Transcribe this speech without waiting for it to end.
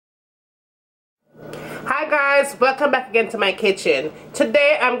Guys, welcome back again to my kitchen.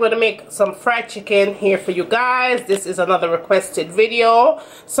 Today I'm going to make some fried chicken here for you guys. This is another requested video.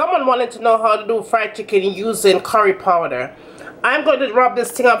 Someone wanted to know how to do fried chicken using curry powder. I'm going to rub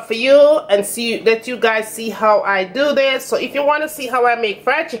this thing up for you and let you guys see how I do this. So if you want to see how I make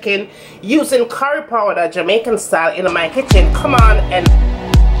fried chicken using curry powder Jamaican style in my kitchen, come on and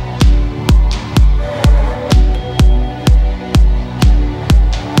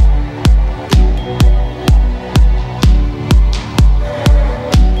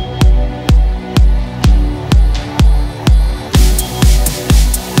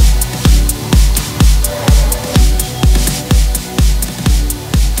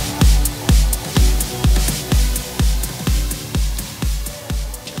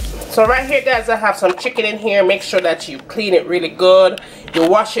so right here guys, I have some chicken in here. Make sure that you clean it really good. You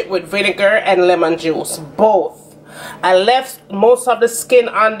wash it with vinegar and lemon juice, both. I left most of the skin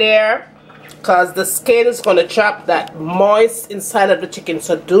on there because the skin is going to trap that moist inside of the chicken.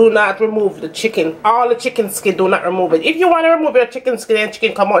 So do not remove the chicken, all the chicken skin, do not remove it. If you want to remove your chicken skin and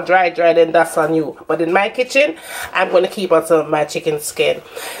chicken come out dry, then that's on you. But in my kitchen, I'm going to keep on some of my chicken skin.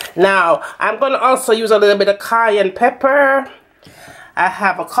 Now, I'm going to also use a little bit of cayenne pepper. I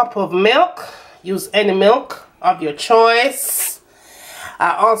have a cup of milk. Use any milk of your choice.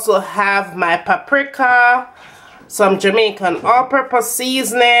 I also have my paprika, some Jamaican all-purpose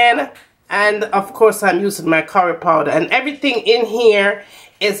seasoning, and of course I'm using my curry powder. And everything in here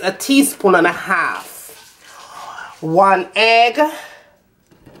is a teaspoon and a half. 1 egg.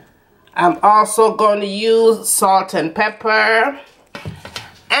 I'm also going to use salt and pepper.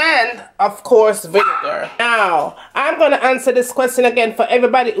 And of course vinegar. Now I'm going to answer this question again for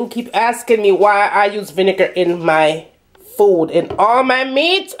everybody who keep asking me why I use vinegar in my food. In all my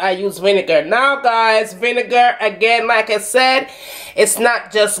meat I use vinegar. Now guys, vinegar, again, like I said, it's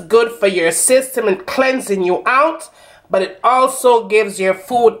not just good for your system and cleansing you out, but it also gives your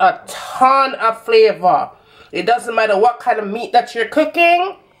food a ton of flavor. It doesn't matter what kind of meat that you're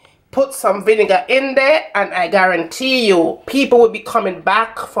cooking. Put some vinegar in there and I guarantee you people will be coming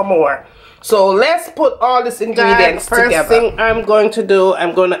back for more. So let's put all these ingredients together. First thing I'm going to do,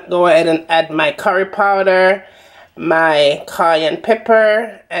 I'm going to go ahead and add my curry powder, my cayenne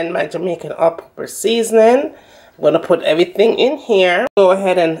pepper, and my Jamaican all-purpose seasoning. I'm going to put everything in here. Go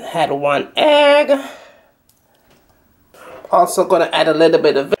ahead and add 1 egg. Also going to add a little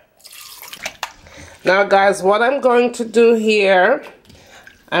bit of vinegar. Now guys, what I'm going to do here,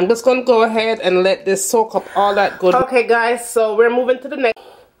 I'm just going to go ahead and let this soak up all that good. Okay guys, so we're moving to the next.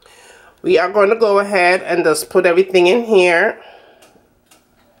 We are going to go ahead and just put everything in here.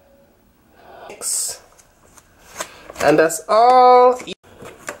 And that's all.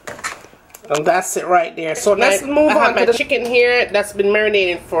 And that's it right there. So let's move on to the chicken here that's been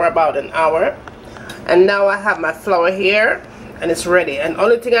marinating for about an hour. And now I have my flour here and it's ready. And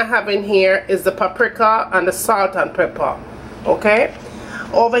only thing I have in here is the paprika and the salt and pepper. Okay?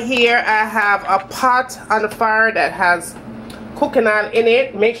 Over here I have a pot on the fire that has cooking oil in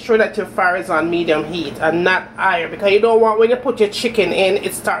it. Make sure that your fire is on medium heat and not higher, because you don't want when you put your chicken in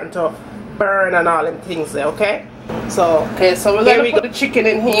it's starting to burn and all them things there. Okay, so we're gonna put the chicken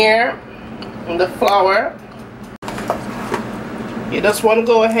in here and the flour. You just want to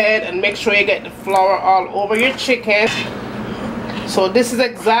go ahead and make sure you get the flour all over your chicken. So this is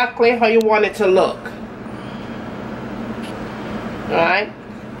exactly how you want it to look. Alright,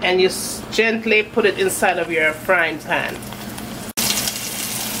 and you gently put it inside of your frying pan.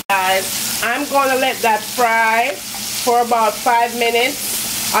 Guys, I'm going to let that fry for about 5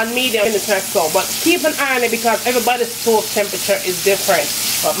 minutes on medium or so. But keep an eye on it because everybody's stove temperature is different.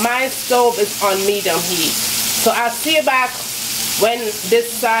 But my stove is on medium heat. So I'll see you back when this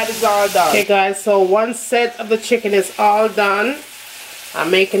side is all done. Okay guys, so one set of the chicken is all done.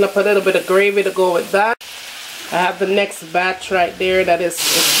 I'm making up a little bit of gravy to go with that. I have the next batch right there that is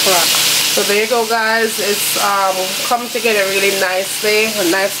fried. So there you go guys, it's come together really nicely,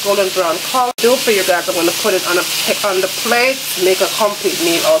 a nice golden brown color. Do for you guys, I'm going to put it on the plate, make a complete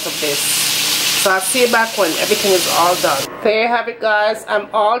meal out of this. So I'll see you back when everything is all done. There you have it guys, I'm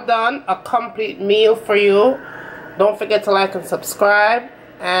all done, a complete meal for you. Don't forget to like and subscribe,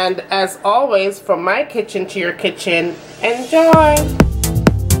 and as always, from my kitchen to your kitchen, enjoy!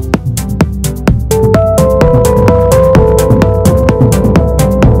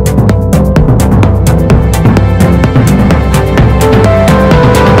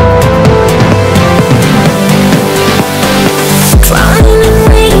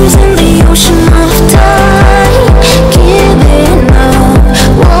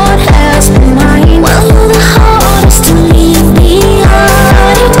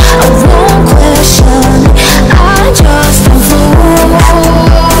 I won't question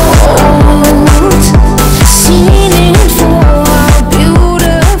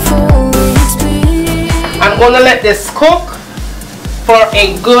going to let this cook for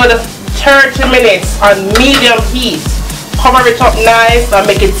a good 30 minutes on medium heat. Cover it up nice and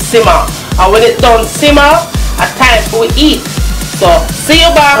make it simmer. And when it's done simmer, a time we eat. So see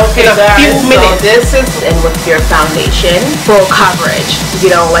you back in a few minutes. So this is in with your foundation, full coverage, you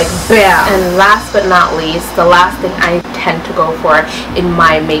know, like bam. And last but not least, the last thing I tend to go for in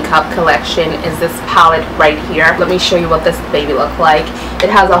my makeup collection is this palette right here. Let me show you what this baby looks like. It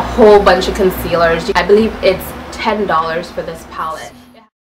has a whole bunch of concealers. I believe it's $10 for this palette.